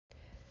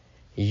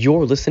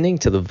You're listening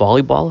to the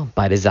Volleyball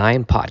by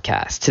Design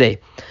podcast. Today,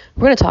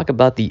 we're going to talk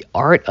about the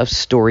art of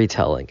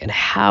storytelling and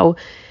how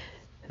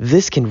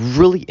this can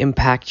really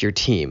impact your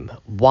team.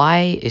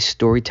 Why is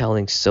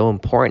storytelling so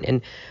important?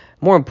 And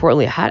more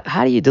importantly,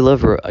 how do you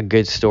deliver a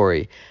good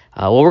story?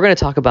 We're going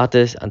to talk about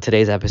this on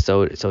today's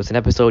episode. So it's an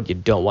episode you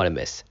don't want to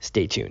miss.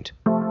 Stay tuned.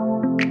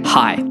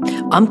 Hi,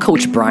 I'm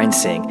Coach Brian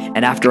Singh,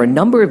 and after a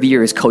number of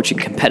years coaching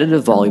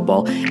competitive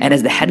volleyball and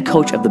as the head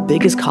coach of the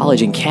biggest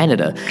college in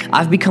Canada,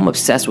 I've become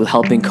obsessed with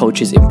helping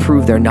coaches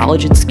improve their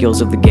knowledge and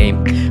skills of the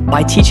game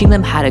by teaching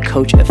them how to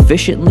coach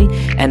efficiently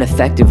and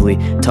effectively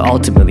to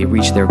ultimately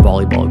reach their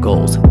volleyball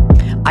goals.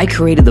 I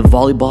created the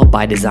Volleyball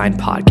by Design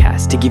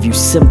podcast to give you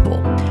simple,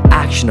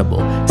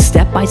 actionable,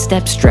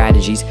 step-by-step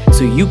strategies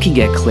so you can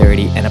get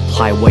clarity and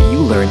apply what you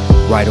learn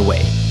right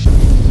away.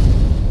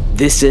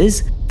 This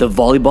is the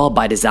Volleyball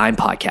by Design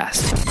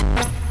podcast.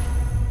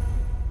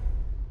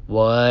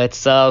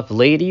 What's up,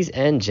 ladies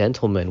and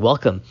gentlemen?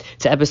 Welcome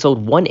to episode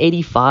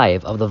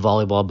 185 of the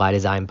Volleyball by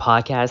Design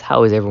podcast.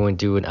 How is everyone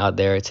doing out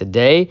there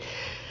today?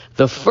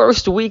 The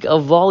first week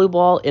of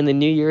volleyball in the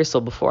new year. So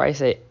before I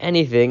say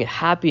anything,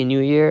 Happy New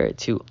Year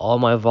to all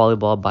my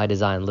Volleyball by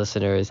Design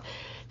listeners.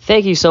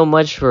 Thank you so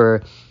much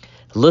for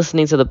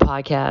listening to the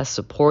podcast,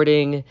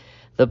 supporting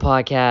the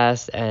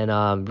podcast,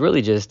 and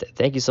really just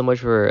thank you so much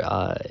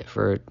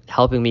for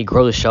helping me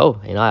grow the show.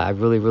 I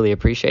really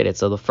appreciate it.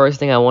 So the first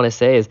thing I want to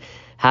say is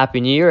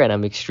Happy New Year, and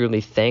I'm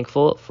extremely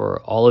thankful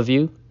for all of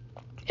you.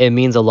 It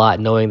means a lot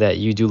knowing that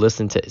you do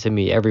listen to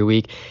me every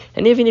week,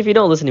 and even if you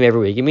don't listen to me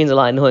every week, it means a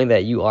lot knowing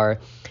that you are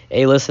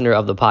a listener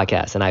of the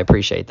podcast, and I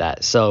appreciate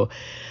that. So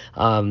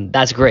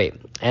that's great,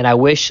 and I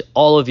wish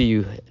all of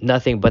you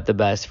nothing but the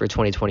best for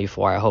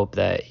 2024. I hope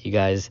that you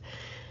guys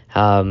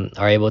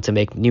are able to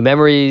make new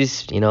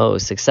memories,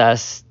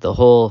 success, the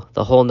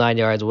whole 9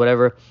 yards,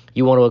 whatever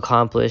you want to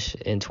accomplish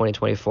in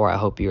 2024. I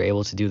hope you're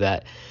able to do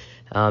that.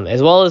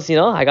 As well as,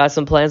 I got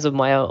some plans of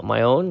my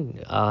own,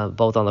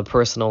 both on the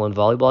personal and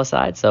volleyball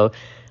side. So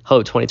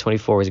hope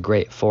 2024 is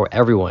great for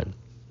everyone.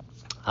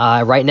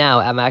 Right now,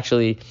 I'm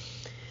actually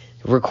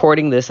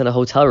recording this in a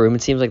hotel room.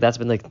 It seems like that's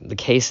been the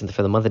case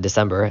for the month of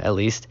December, at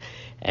least.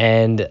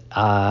 And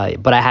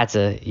but I had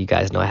to, you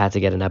guys know, I had to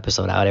get an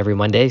episode out every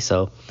Monday.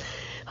 So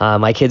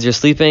my kids are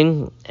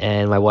sleeping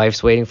and my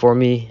wife's waiting for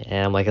me,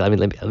 and I'm like,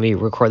 let me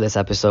record this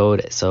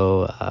episode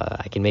so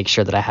I can make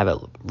sure that I have it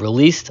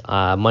released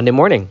Monday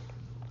morning,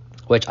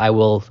 which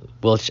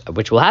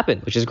will happen,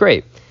 which is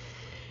great.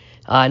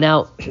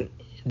 Now,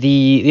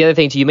 the other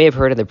thing too, you may have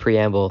heard in the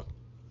preamble,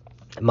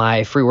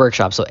 my free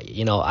workshop. So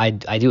I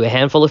do a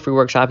handful of free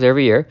workshops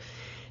every year,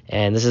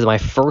 and this is my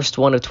first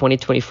one of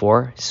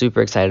 2024.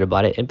 Super excited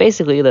about it. And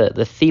basically,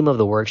 the theme of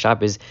the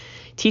workshop is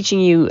teaching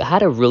you how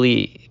to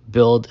really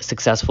build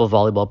successful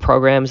volleyball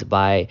programs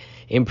by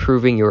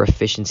improving your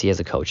efficiency as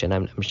a coach. And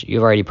I'm sure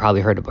you've already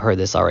probably heard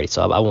this already,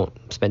 so I won't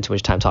spend too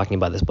much time talking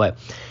about this. But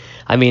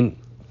I mean,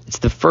 it's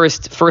the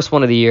first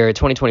one of the year,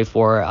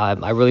 2024.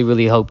 I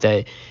really hope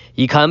that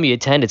you come, you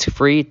attend. It's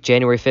free,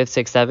 January 5th,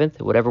 6th,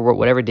 7th,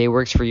 whatever day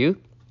works for you,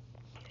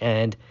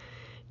 and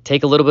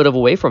take a little bit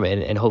away from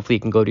it, and hopefully you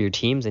can go to your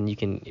teams and you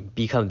can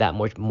become that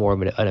much more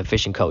of an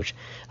efficient coach.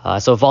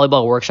 So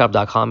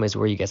volleyballworkshop.com is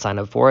where you get signed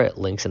up for it.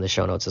 Links in the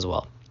show notes as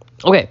well.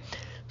 Okay,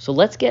 so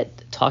let's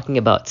get talking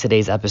about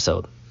today's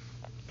episode.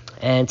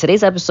 And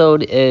today's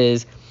episode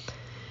is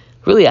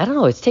really, I don't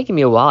know, it's taken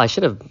me a while. I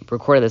should have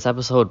recorded this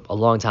episode a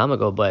long time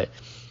ago, but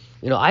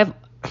I've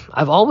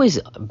always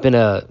been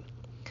a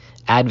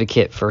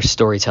advocate for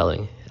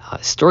storytelling.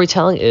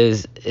 Storytelling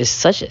is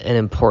such an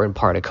important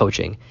part of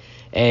coaching.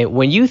 And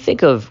when you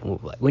think of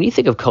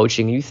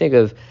coaching, you think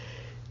of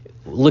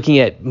looking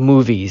at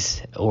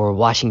movies or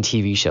watching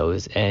TV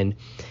shows, and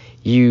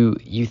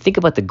you think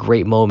about the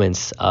great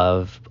moments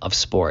of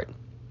sport.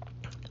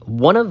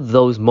 One of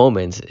those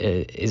moments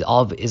is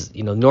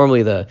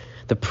normally the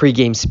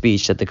pregame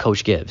speech that the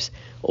coach gives,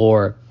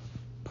 or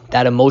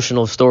that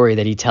emotional story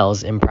that he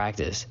tells in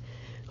practice,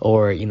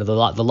 or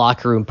the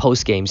locker room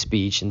postgame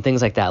speech and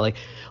things like that. Like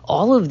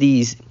all of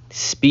these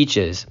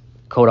speeches,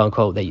 quote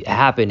unquote, that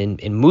happen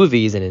in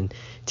movies and in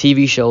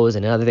TV shows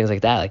and other things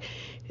like that, like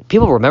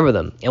people remember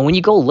them. And when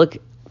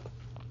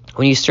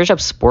you search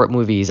up sport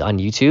movies on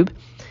YouTube,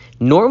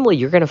 normally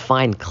you're going to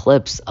find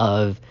clips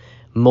of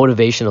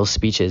motivational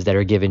speeches that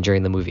are given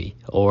during the movie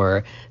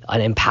or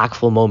an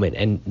impactful moment.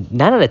 And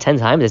 9 out of 10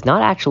 times, it's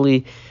not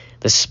actually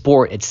the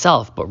sport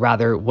itself, but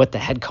rather what the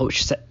head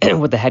coach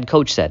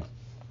said,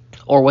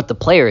 or what the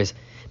players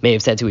may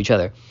have said to each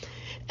other.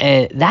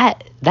 And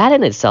that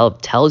in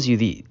itself tells you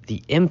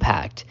the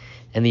impact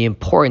and the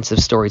importance of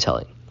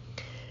storytelling.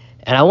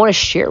 And I want to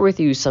share with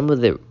you some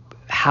of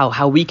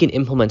how we can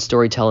implement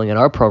storytelling in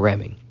our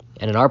programming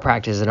and in our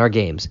practice and our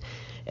games.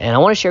 And I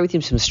want to share with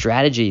you some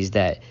strategies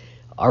that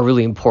are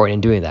really important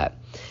in doing that.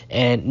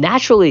 And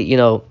naturally,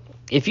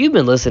 if you've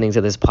been listening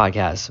to this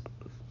podcast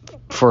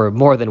for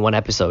more than one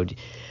episode,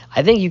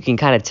 I think you can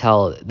kind of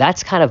tell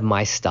that's kind of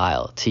my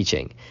style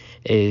teaching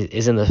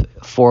is in the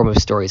form of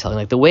storytelling.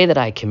 Like the way that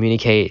I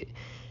communicate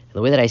and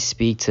the way that I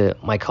speak to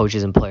my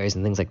coaches and players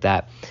and things like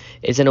that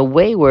is in a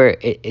way where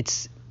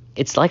it's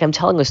like I'm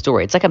telling a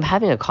story. It's like I'm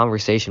having a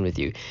conversation with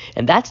you.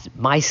 And that's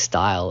my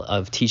style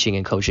of teaching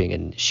and coaching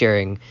and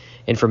sharing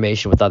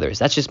information with others.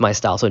 That's just my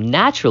style. So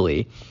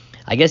naturally,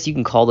 I guess you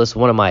can call this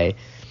one of my, I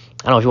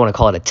don't know if you want to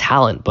call it a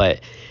talent, but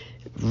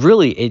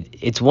really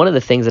it's one of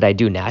the things that I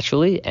do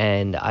naturally,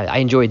 and I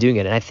enjoy doing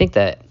it. And I think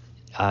that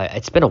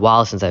it's been a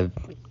while since I've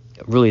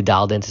really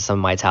dialed into some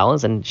of my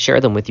talents and share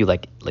them with you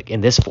like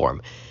in this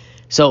form.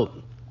 So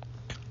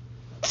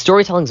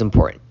storytelling is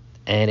important,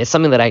 and it's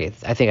something that I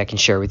think I can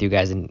share with you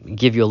guys and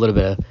give you a little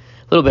bit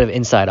of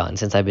insight on,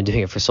 since I've been doing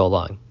it for so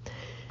long.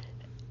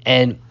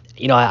 And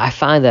I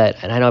find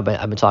that, and I know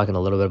I've been talking a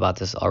little bit about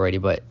this already,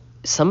 but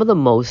some of the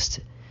most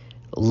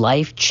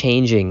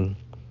life-changing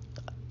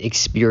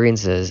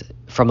experiences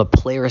from a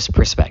player's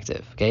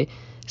perspective, okay?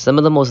 Some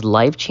of the most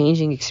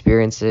life-changing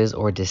experiences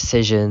or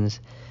decisions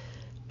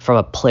from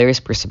a player's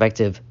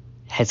perspective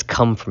has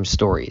come from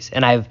stories.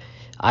 And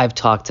I've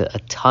talked to a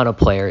ton of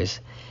players,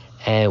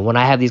 and when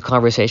I have these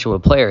conversations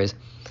with players,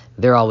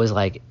 they're always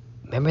like,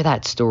 remember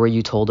that story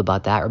you told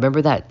about that?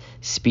 Remember that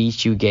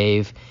speech you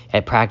gave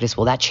at practice?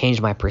 Well, that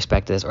changed my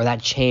perspectives, or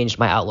that changed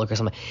my outlook or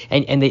something.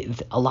 And they,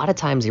 a lot of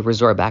times they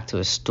resort back to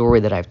a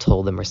story that I've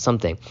told them or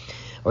something,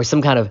 or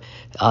some kind of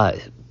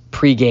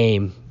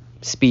pre-game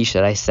speech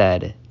that I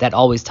said that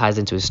always ties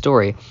into a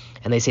story.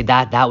 And they say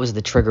that was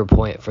the trigger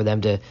point for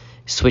them to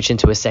switch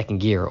into a second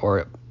gear,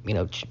 or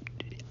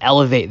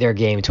elevate their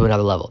game to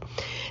another level.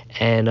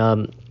 And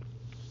an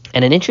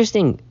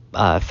interesting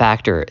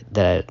factor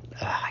that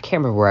I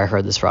can't remember where I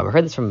heard this from. I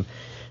heard this from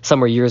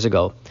somewhere years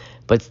ago,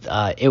 but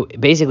it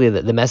basically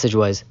the message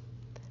was,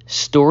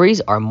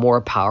 stories are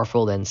more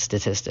powerful than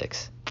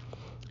statistics.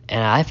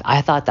 And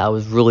I thought that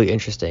was really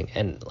interesting,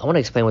 and I want to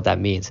explain what that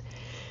means.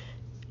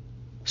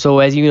 So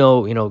as you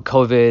know,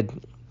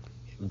 COVID,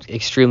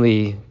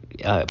 extremely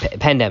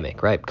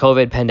pandemic, right?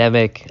 COVID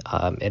pandemic,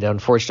 it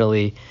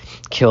unfortunately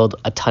killed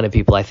a ton of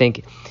people. I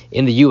think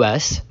in the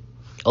U.S.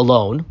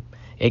 alone,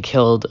 it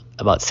killed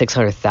about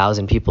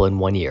 600,000 people in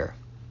 1 year.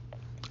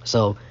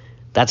 So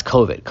that's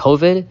COVID.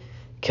 COVID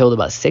killed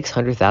about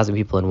 600,000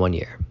 people in 1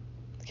 year.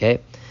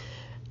 Okay.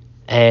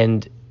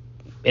 And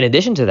in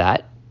addition to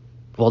that,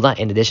 well, not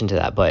in addition to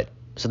that, but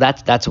so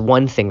that's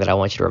one thing that I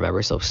want you to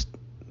remember. So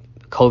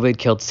COVID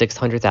killed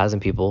 600,000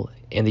 people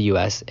in the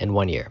U.S. in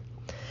 1 year.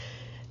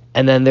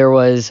 And then there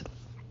was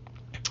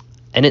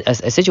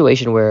a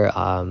situation where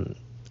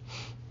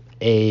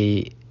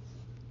a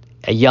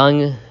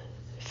young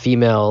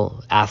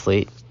female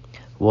athlete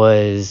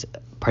was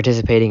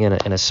participating in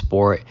a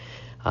sport.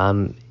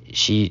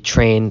 She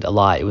trained a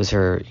lot. It was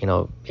her, I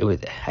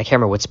can't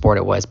remember what sport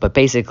it was, but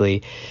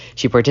basically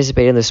she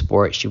participated in the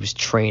sport. She was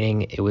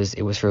training. It was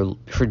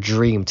her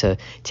dream to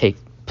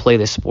play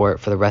the sport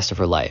for the rest of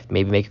her life,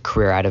 maybe make a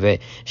career out of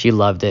it. She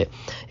loved it.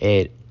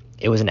 It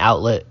was an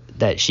outlet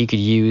that she could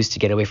use to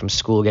get away from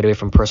school, get away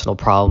from personal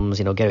problems,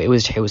 it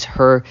was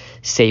her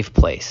safe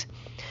place.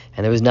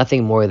 And there was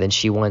nothing more than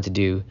she wanted to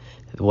do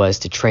was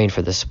to train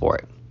for the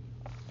sport.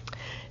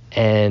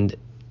 And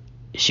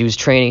she was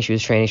training.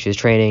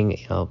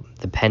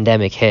 The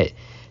pandemic hit,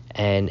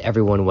 and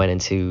everyone went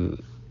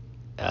into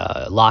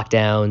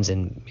lockdowns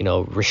and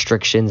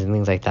restrictions and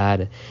things like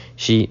that.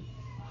 She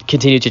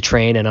continued to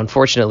train, and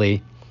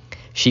unfortunately,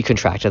 she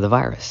contracted the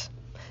virus,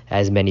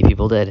 as many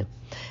people did.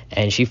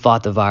 And she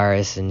fought the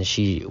virus, and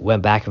she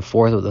went back and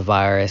forth with the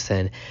virus.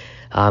 And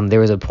there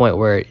was a point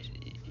where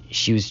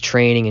she was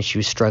training and she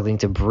was struggling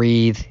to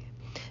breathe.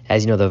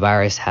 As you know, the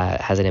virus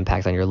has an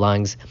impact on your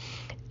lungs.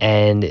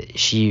 And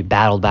she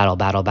battled,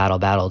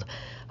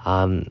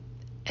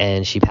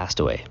 and she passed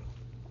away.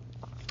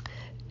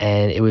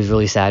 And it was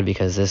really sad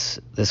because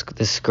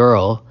this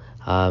girl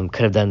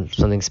could have done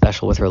something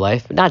special with her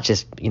life, not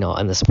just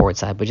on the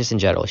sports side, but just in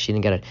general. She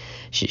didn't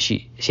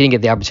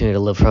get the opportunity to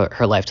live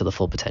her life to the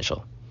full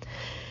potential.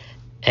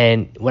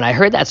 And when I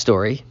heard that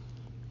story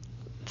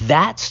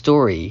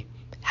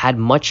had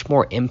much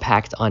more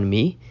impact on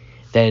me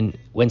than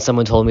when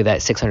someone told me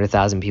that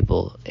 600,000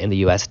 people in the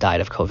U.S. died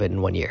of COVID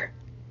in 1 year.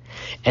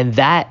 And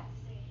that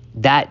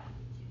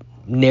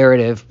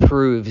narrative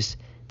proves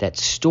that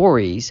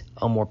stories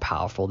are more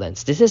powerful than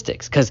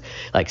statistics, because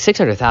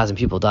 600,000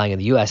 people dying in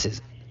the U.S.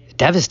 is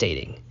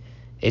devastating.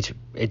 It's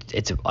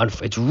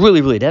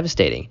really, really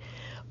devastating.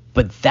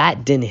 But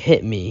that didn't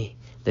hit me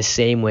the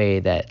same way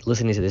that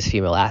listening to this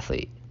female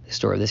athlete, the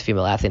story of this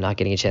female athlete not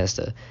getting a chance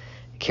to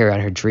carry on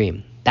her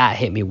dream, that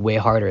hit me way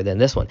harder than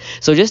this one.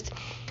 So just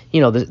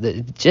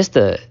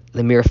the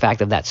mere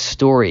fact of that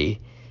story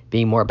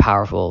being more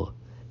powerful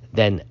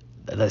than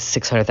the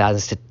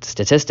 600,000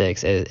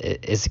 statistics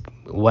is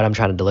what I'm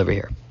trying to deliver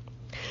here.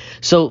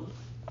 So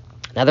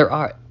now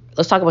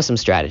let's talk about some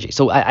strategy.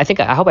 So I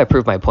hope I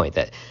proved my point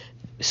that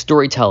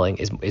storytelling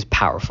is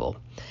powerful,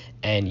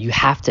 and you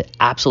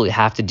absolutely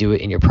have to do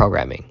it in your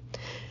programming.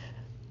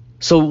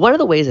 So one of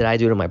the ways that I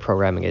do it in my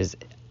programming is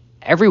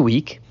every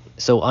week.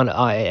 So on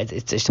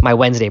it's my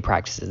Wednesday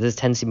practices. This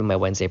tends to be my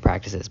Wednesday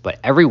practices, but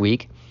every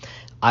week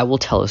I will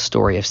tell a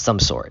story of some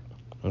sort.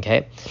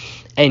 Okay.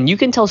 And you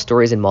can tell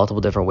stories in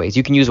multiple different ways.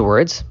 You can use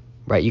words,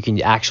 right? You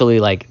can actually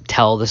like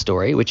tell the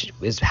story, which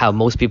is how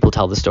most people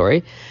tell the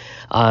story.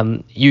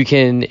 You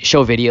can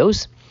show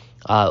videos.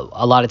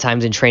 A lot of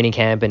times in training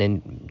camp and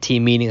in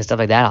team meetings and stuff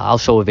like that, I'll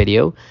show a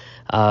video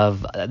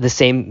of the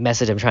same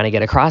message I'm trying to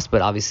get across,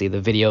 but obviously the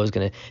video is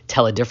going to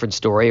tell a different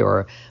story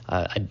or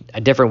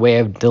a different way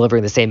of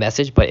delivering the same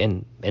message, but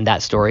in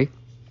that story.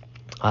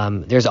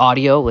 There's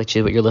audio, which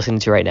is what you're listening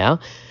to right now.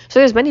 So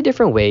there's many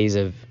different ways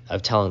of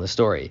telling the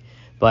story,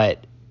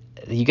 but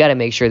you got to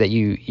make sure that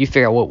you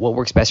figure out what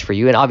works best for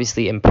you. And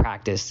obviously in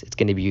practice, it's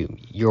going to be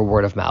your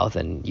word of mouth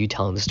and you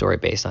telling the story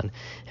based on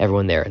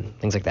everyone there and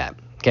things like that.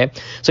 Okay.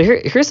 So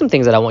here's some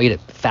things that I want you to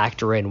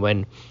factor in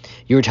when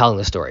you're telling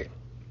the story.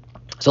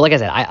 So like I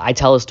said, I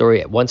tell a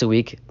story once a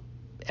week,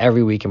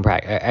 every week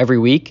every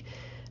week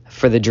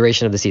for the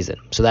duration of the season.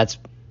 So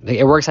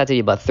it works out to be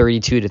about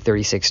 32 to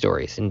 36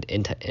 stories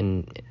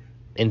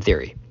in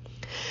theory.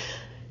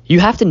 You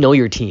have to know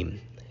your team.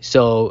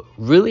 So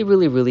really,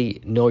 really,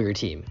 really know your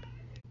team.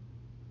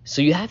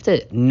 So you have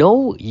to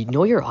know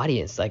your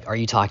audience. Like, are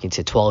you talking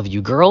to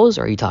 12U girls?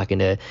 Or are you talking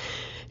to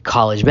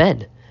college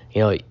men?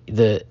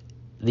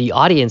 The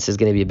audience is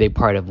going to be a big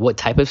part of what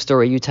type of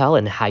story you tell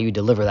and how you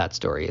deliver that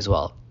story as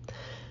well.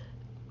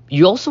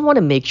 You also want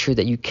to make sure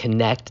that you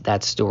connect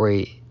that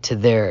story to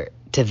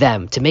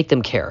them, to make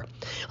them care.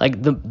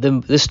 Like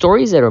the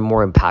stories that are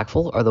more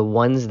impactful are the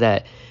ones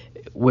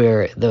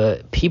where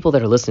the people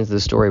that are listening to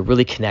the story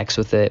really connects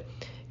with it,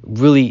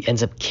 really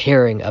ends up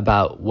caring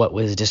about what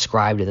was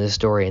described in the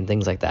story and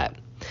things like that.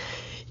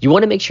 You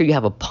want to make sure you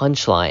have a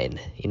punchline,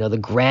 the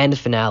grand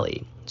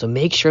finale. So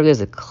make sure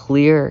there's a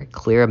clear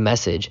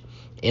message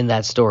in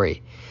that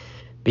story,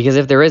 because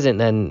if there isn't,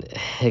 then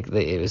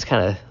it was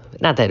kind of,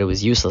 not that it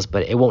was useless,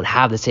 but it won't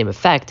have the same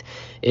effect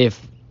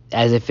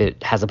as if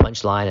it has a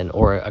punchline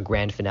or a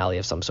grand finale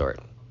of some sort.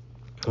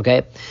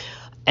 Okay.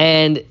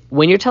 And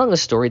when you're telling a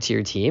story to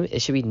your team,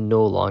 it should be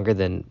no longer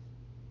than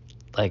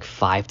like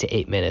 5 to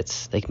 8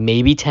 minutes, like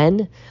maybe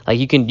 10. Like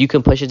you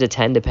can push it to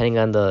 10 depending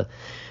on the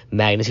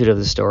magnitude of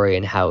the story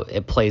and how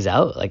it plays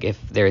out, like if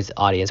there's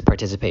audience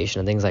participation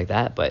and things like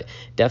that, but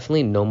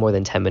definitely no more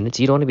than 10 minutes.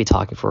 You don't want to be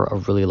talking for a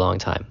really long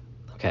time.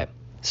 Okay.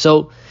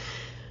 So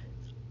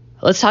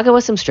let's talk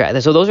about some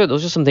strategies. So those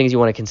are some things you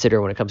want to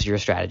consider when it comes to your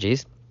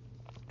strategies.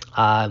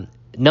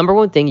 Number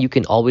one thing you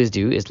can always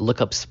do is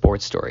look up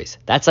sports stories.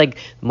 That's like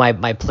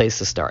my place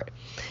to start.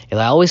 And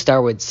I always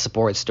start with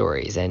sports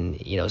stories and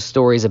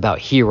stories about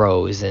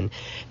heroes and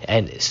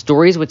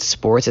stories with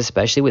sports,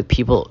 especially with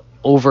people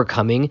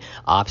overcoming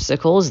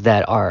obstacles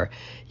that are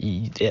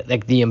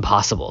like the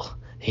impossible.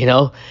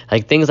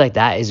 Like things like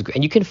that is great.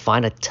 And you can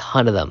find a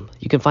ton of them.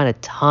 You can find a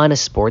ton of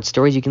sports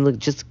stories. You can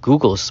just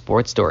Google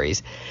sports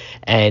stories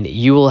and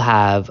you will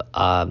have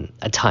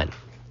a ton.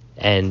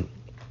 And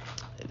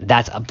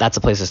that's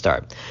a place to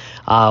start.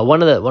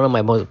 One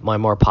of my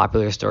more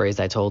popular stories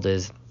I told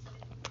is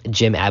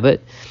Jim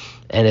Abbott.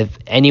 And if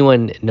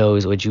anyone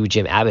knows what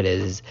Jim Abbott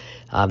is,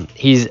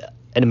 he's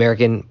an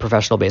American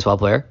professional baseball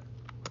player.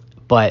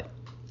 But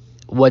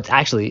what's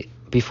actually,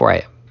 before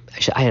I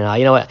don't know,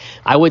 you know what?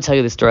 I would tell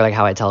you the story like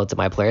how I tell it to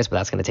my players, but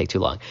that's going to take too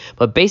long.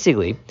 But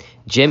basically,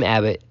 Jim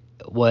Abbott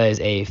is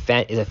a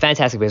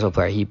fantastic baseball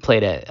player. He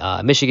played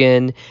at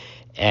Michigan.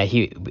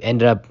 He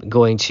ended up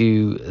going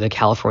to the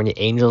California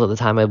Angels at the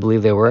time, I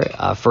believe they were,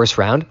 first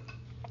round.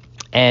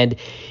 And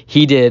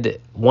he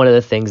did one of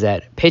the things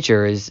that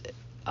pitchers,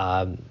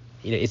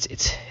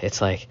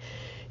 it's like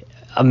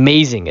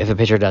amazing if a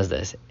pitcher does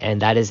this,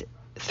 and that is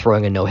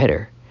throwing a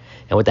no-hitter.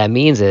 And what that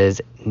means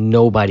is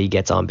nobody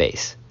gets on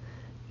base.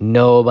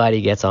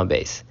 Nobody gets on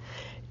base.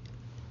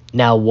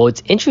 Now,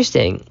 what's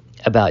interesting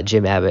about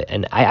Jim Abbott,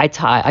 and I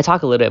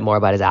talk a little bit more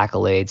about his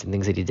accolades and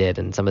things that he did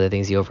and some of the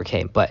things he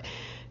overcame, but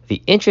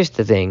the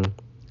interesting thing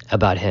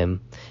about him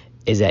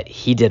is that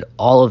he did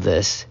all of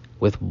this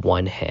with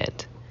one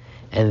hand,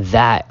 and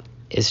that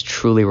is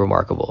truly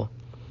remarkable.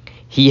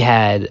 He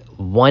had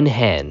one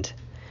hand,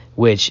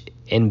 which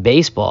in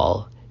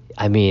baseball,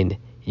 I mean,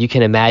 you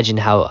can imagine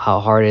how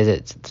hard it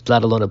is,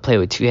 let alone to play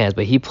with two hands,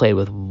 but he played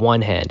with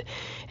one hand,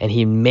 and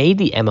he made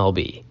the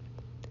MLB.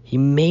 He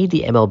made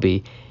the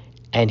MLB,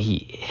 and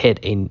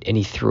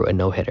he threw a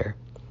no-hitter.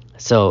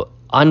 So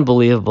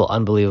unbelievable,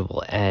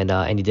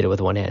 and he did it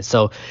with one hand.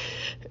 So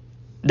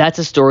that's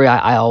a story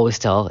I always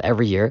tell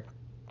every year,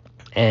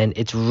 and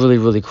it's really,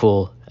 really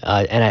cool.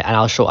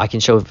 I can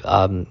show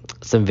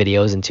some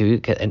videos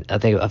and I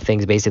think of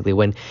things basically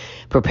when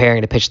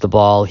preparing to pitch the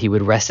ball, he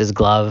would rest his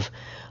glove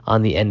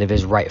on the end of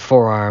his right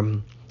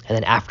forearm, and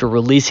then after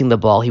releasing the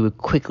ball, he would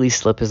quickly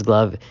slip his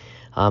hand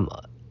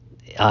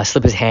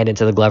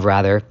into the glove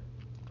rather,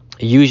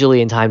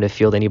 usually in time to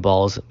field any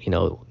balls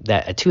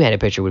that a two-handed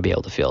pitcher would be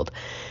able to field.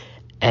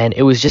 And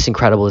it was just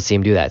incredible to see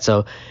him do that.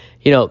 So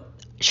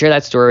share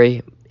that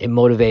story. It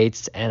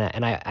motivates,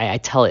 and I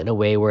tell it in a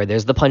way where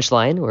there's the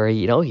punchline where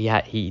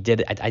he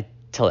did it. I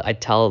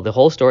tell the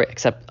whole story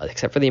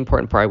except for the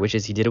important part, which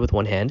is he did it with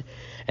one hand.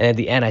 And at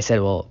the end, I said,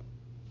 well,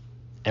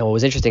 and what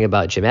was interesting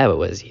about Jim Abbott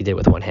was he did it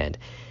with one hand,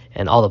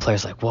 and all the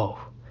players were like, whoa,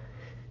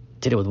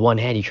 did it with one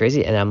hand, you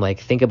crazy? And I'm like,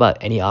 think about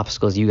any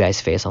obstacles you guys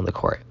face on the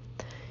court.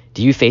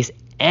 Do you face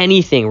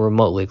anything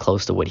remotely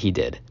close to what he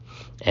did?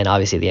 And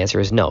obviously the answer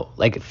is no.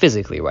 Like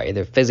physically, right?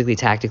 Either physically,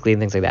 tactically,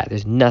 and things like that.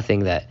 There's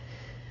nothing that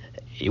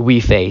we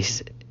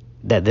face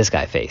that this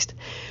guy faced.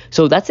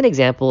 So that's an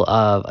example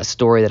of a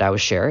story that I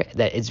would share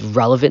that is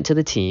relevant to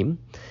the team,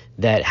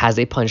 that has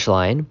a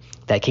punchline,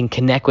 that can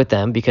connect with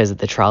them because of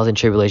the trials and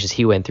tribulations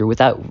he went through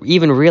without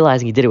even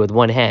realizing he did it with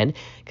one hand,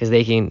 because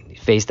they can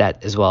face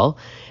that as well.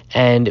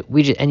 And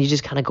you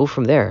just kind of go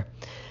from there.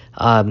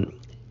 And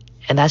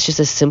that's just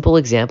a simple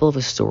example of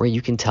a story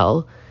you can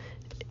tell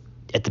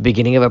at the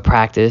beginning of a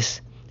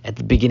practice, at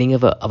the beginning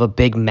of a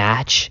big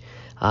match,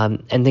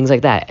 and things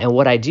like that. And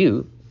what I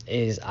do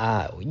is,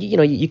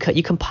 you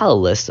compile a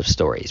list of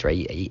stories, right?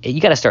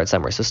 You got to start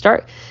somewhere. So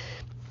start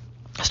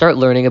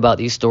learning about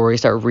these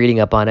stories, start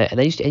reading up on it, and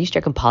then you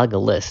start compiling a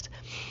list.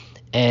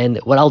 And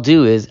what I'll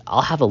do is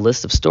I'll have a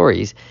list of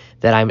stories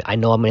that I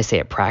know I'm going to say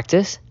at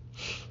practice.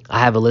 I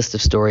have a list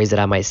of stories that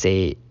I might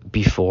say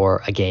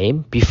before a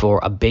game, before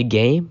a big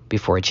game,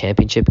 before a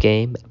championship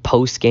game,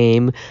 post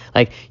game.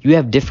 Like, you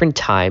have different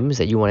times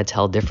that you want to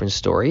tell different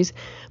stories,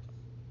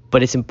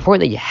 but it's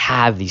important that you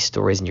have these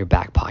stories in your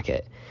back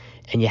pocket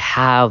and you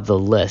have the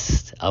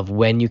list of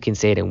when you can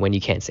say it and when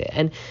you can't say it.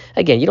 And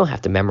again, you don't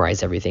have to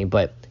memorize everything,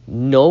 but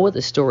know what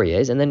the story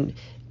is, and then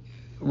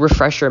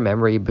refresh your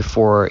memory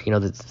before,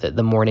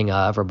 the morning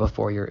of, or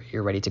before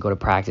you're ready to go to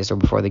practice, or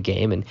before the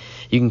game, and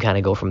you can kind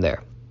of go from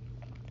there.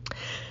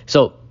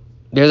 So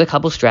there's a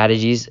couple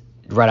strategies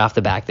right off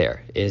the back.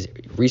 There is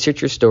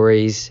research your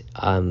stories,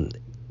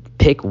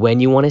 pick when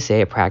you want to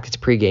say it, practice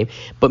pregame,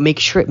 but make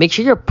sure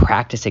you're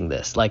practicing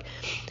this. Like,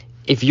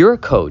 if you're a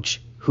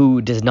coach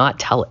who does not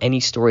tell any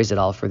stories at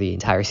all for the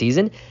entire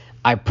season,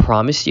 I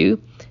promise you're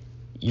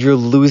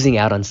losing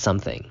out on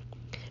something,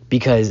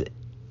 because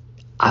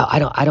I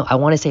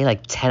want to say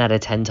like 10 out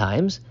of 10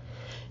 times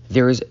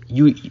there's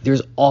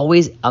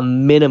always a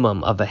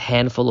minimum of a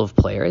handful of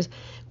players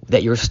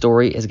that your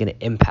story is going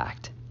to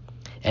impact.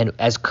 And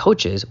as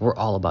coaches, we're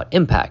all about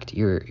impact.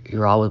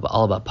 You're always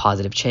all about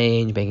positive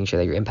change, making sure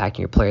that you're impacting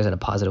your players in a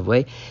positive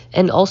way.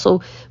 And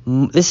also,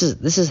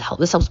 this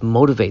helps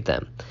motivate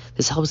them.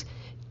 This helps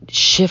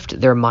shift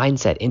their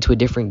mindset into a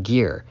different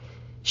gear,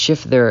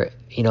 shift their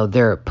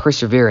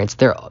perseverance,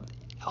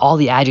 all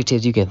the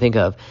adjectives you can think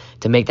of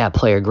to make that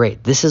player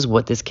great. This is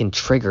what this can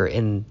trigger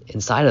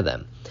inside of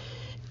them.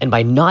 And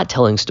by not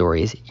telling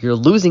stories, you're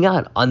losing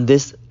out on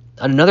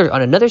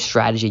another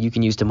strategy you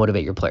can use to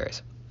motivate your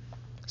players.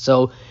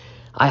 So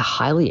I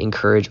highly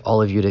encourage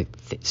all of you to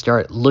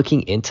start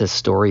looking into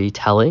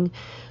storytelling,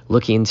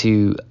 looking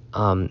into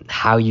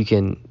how you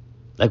can,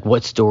 like,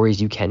 what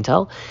stories you can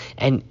tell.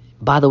 And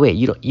by the way,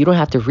 you don't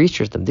have to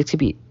research them. This could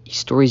be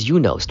stories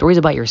stories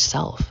about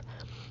yourself,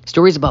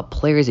 stories about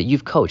players that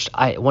you've coached.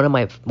 One of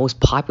my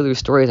most popular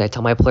stories I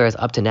tell my players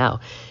up to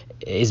now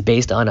is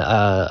based on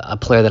a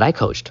player that I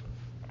coached.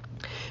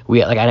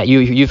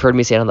 You've heard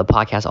me say it on the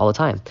podcast all the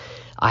time.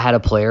 I had a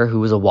player who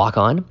was a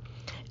walk-on,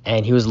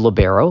 and he was a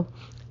libero,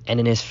 and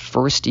in his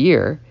first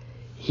year,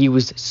 he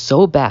was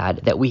so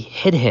bad that we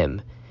hid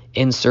him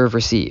in serve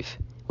receive.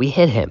 We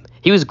hid him.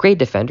 He was a great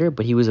defender,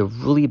 but he was a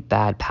really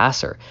bad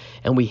passer,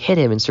 and we hid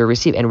him in serve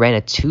receive and ran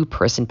a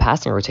 2-person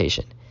passing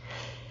rotation.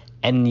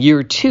 And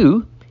year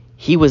 2,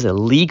 he was a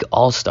league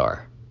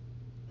all-star.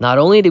 Not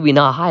only did we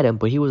not hide him,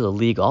 but he was a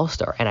league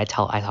all-star. And I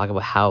talk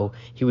about how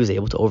he was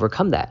able to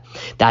overcome that.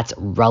 That's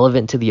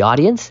relevant to the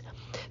audience.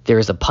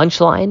 There's a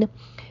punchline.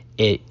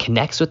 It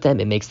connects with them.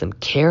 It makes them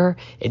care.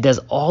 It does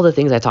all the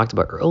things I talked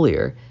about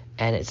earlier.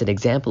 And it's an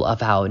example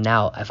of how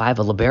now, if I have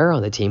a libero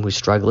on the team who's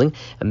struggling,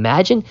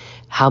 imagine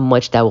how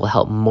much that will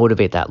help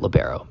motivate that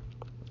libero.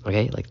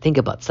 Okay? Like, think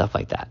about stuff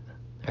like that.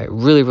 All right?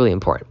 Really, really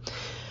important.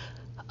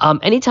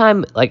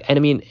 Anytime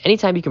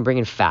you can bring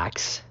in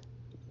facts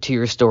to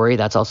your story,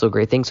 that's also a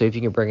great thing. So if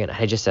you can bring in,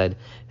 I just said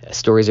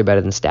stories are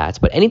better than stats,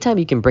 but anytime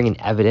you can bring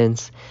in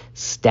evidence,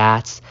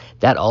 stats,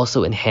 that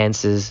also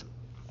enhances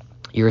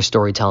your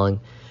storytelling.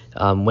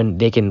 When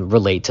they can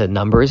relate to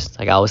numbers,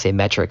 like I always say,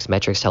 metrics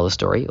tell a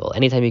story. Well,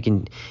 anytime you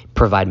can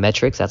provide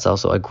metrics, that's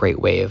also a great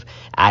way of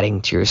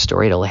adding to your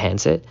story to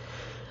enhance it.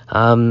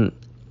 And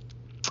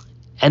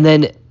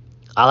then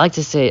I like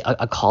to say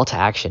a call to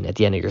action at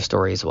the end of your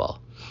story as well.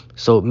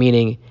 So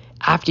meaning,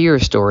 after your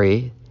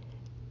story,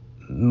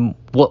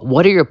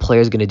 what are your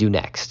players going to do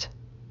next?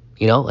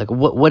 Like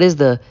what is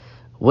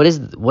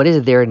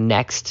their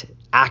next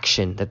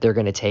action that they're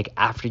going to take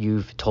after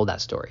you've told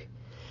that story?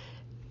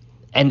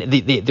 And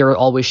there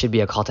always should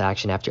be a call to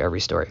action after every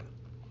story.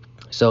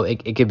 So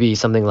it could be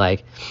something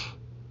like,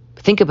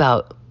 think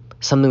about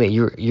something that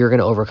you're going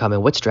to overcome,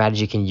 and what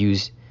strategy can you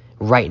use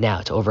right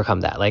now to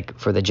overcome that. Like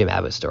for the Jim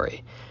Abbott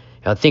story,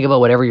 think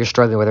about whatever you're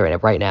struggling with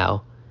right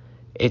now.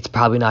 It's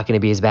probably not going to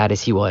be as bad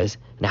as he was.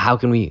 Now,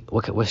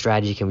 what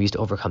strategy can we use to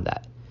overcome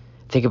that?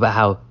 Think about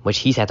how much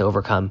he's had to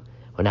overcome.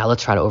 Well, now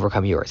let's try to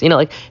overcome yours.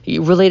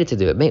 You relate it to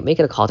do it. Make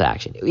it a call to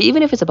action.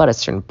 Even if it's about a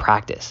certain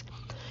practice,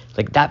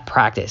 like that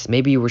practice,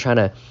 maybe you were trying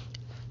to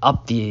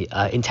up the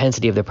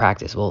intensity of the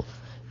practice. Well,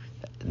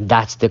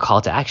 that's the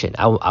call to action.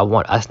 I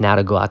want us now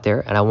to go out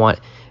there, and I want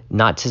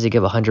not to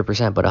give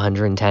 100%, but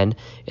 110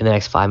 in the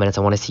next 5 minutes.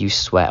 I want to see you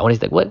sweat. I want to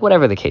see, like,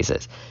 whatever the case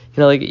is.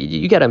 Like,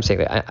 you get what I'm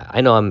saying.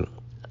 I know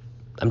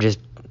I'm just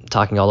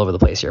talking all over the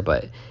place here,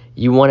 but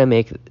you want to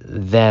make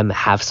them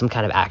have some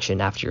kind of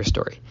action after your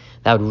story.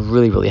 That would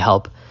really, really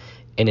help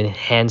in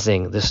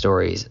enhancing the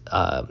story's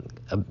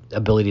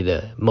ability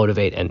to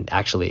motivate and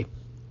actually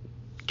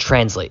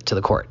translate to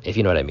the court, if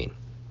you know what I mean.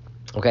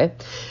 Okay,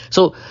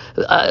 so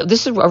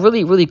this is a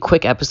really, really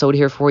quick episode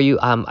here for you.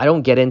 I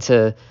don't get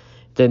into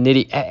the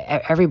nitty.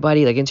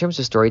 Everybody, like, in terms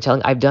of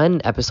storytelling, I've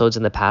done episodes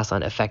in the past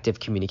on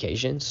effective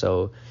communication,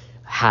 so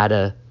how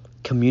to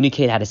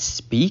communicate, how to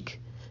speak.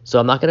 So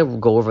I'm not going to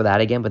go over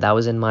that again, but that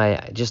was in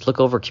my, just look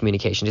over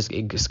communication. Just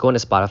go into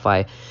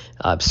Spotify,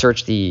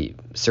 search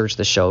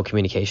the show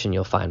communication.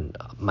 You'll find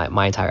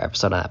my entire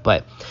episode on that.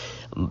 But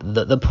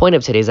the point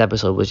of today's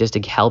episode was just to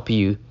help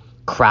you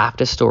craft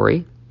a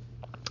story,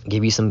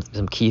 give you some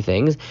key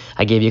things.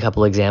 I gave you a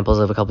couple examples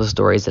of a couple of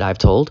stories that I've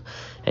told,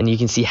 and you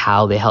can see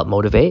how they help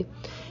motivate.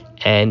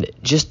 And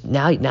just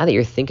now that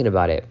you're thinking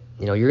about it,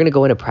 you're going to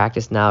go into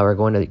practice now, or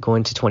go into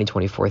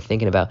 2024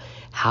 thinking about,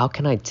 how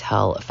can I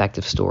tell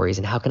effective stories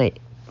and how can I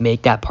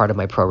make that part of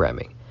my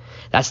programming?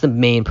 That's the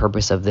main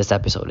purpose of this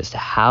episode, is to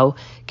how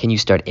can you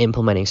start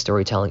implementing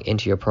storytelling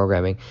into your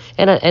programming.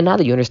 And now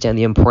that you understand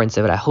the importance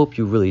of it, I hope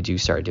you really do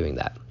start doing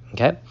that.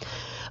 Okay.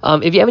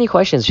 If you have any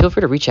questions, feel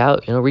free to reach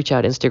out. Reach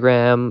out.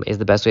 Instagram is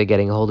the best way of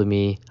getting a hold of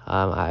me.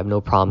 I have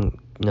no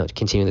problem,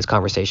 continuing this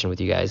conversation with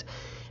you guys.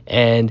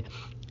 And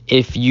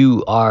if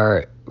you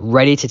are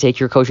ready to take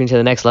your coaching to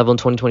the next level in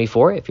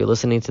 2024, if you're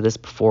listening to this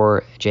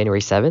before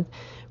January 7th,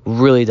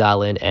 really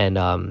dial in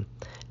and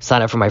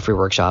sign up for my free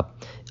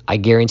workshop. I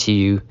guarantee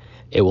you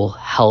it will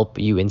help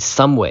you in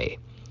some way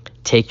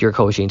take your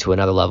coaching to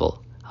another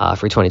level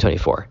for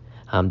 2024.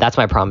 That's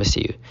my promise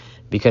to you,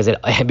 because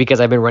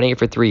I've been running it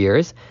for 3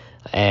 years,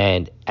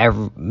 and I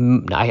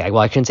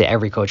shouldn't say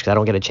every coach, because I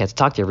don't get a chance to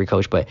talk to every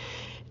coach, but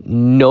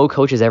no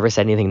coach has ever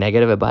said anything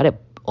negative about it.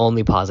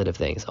 Only positive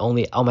things.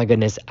 Only, oh my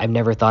goodness, I've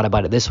never thought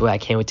about it this way. I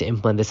can't wait to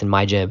implement this in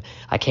my gym.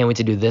 I can't wait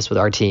to do this with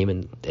our team.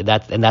 And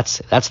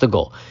that's the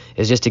goal,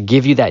 is just to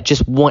give you that,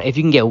 just one. If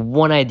you can get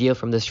one idea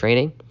from this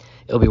training,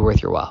 it'll be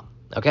worth your while.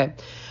 Okay.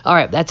 All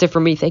right. That's it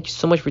for me. Thank you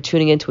so much for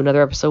tuning in to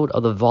another episode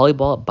of the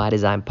Volleyball by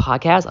Design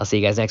podcast. I'll see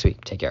you guys next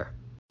week. Take care.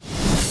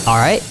 All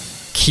right.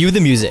 Cue the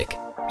music.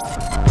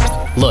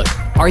 Look,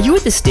 are you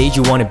at the stage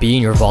you want to be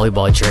in your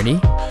volleyball journey?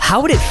 How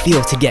would it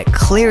feel to get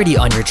clarity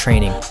on your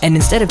training, and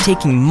instead of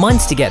taking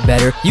months to get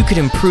better, you could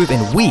improve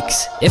in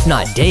weeks, if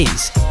not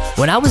days?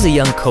 When I was a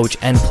young coach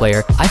and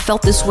player, I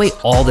felt this way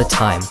all the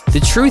time.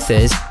 The truth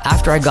is,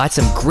 after I got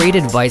some great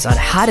advice on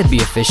how to be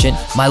efficient,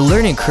 my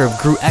learning curve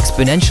grew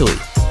exponentially.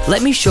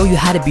 Let me show you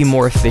how to be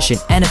more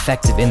efficient and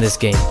effective in this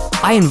game.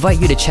 I invite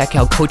you to check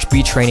out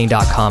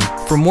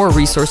CoachBTraining.com for more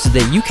resources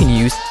that you can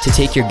use to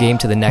take your game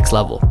to the next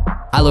level.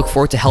 I look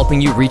forward to helping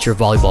you reach your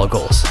volleyball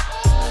goals.